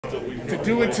to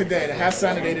do it today, to have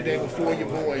Saturday today before your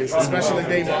boys, especially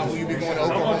Davon, who you'll be going to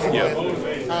Oklahoma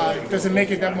with, does it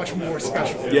make it that much more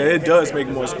special? Yeah, it does make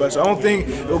it more special. I don't think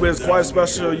it would be as quite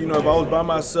special, if I was by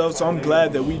myself. So I'm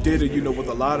glad that we did it, with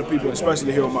a lot of people,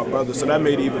 especially here with my brother. So that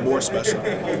made it even more special.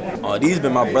 These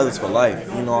been my brothers for life.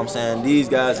 You know what I'm saying? These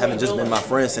guys haven't just been my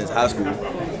friends since high school.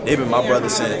 They've been my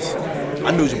brothers since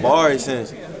I knew Jabari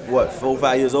since 4 or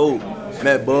 5 years old.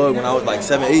 Met Bug when I was like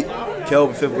 7, 8.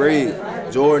 Kelvin 5th grade.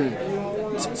 Jordan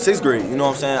 6th grade. You know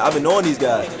what I'm saying? I've been knowing these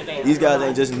guys. These guys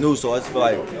ain't just new, so I just feel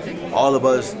like all of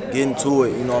us getting to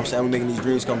it, you know what I'm saying? We're making these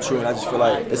dreams come true, and I just feel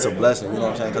like it's a blessing, you know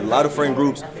what I'm saying? Because a lot of friend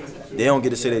groups, they don't get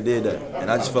to say they did that. And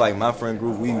I just feel like my friend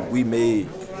group, we made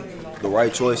the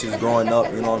right choices growing up,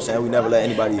 you know what I'm saying? We never let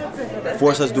anybody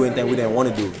force us to do anything we didn't want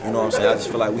to do, you know what I'm saying? I just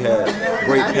feel like we had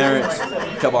great parents,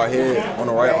 kept our head on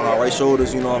our right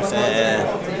shoulders, you know what I'm saying?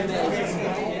 And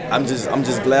I'm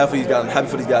just glad for these guys. I'm happy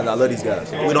for these guys, and I love these guys.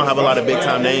 We don't have a lot of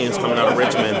big-time names coming out of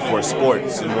Richmond for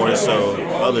sports and more so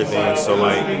other things. So,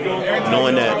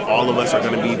 knowing that all of us are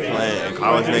going to be playing in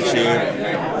college next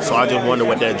year, so I just wonder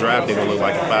what that draft is going to look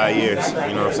like in 5 years.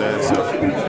 You know what I'm saying? So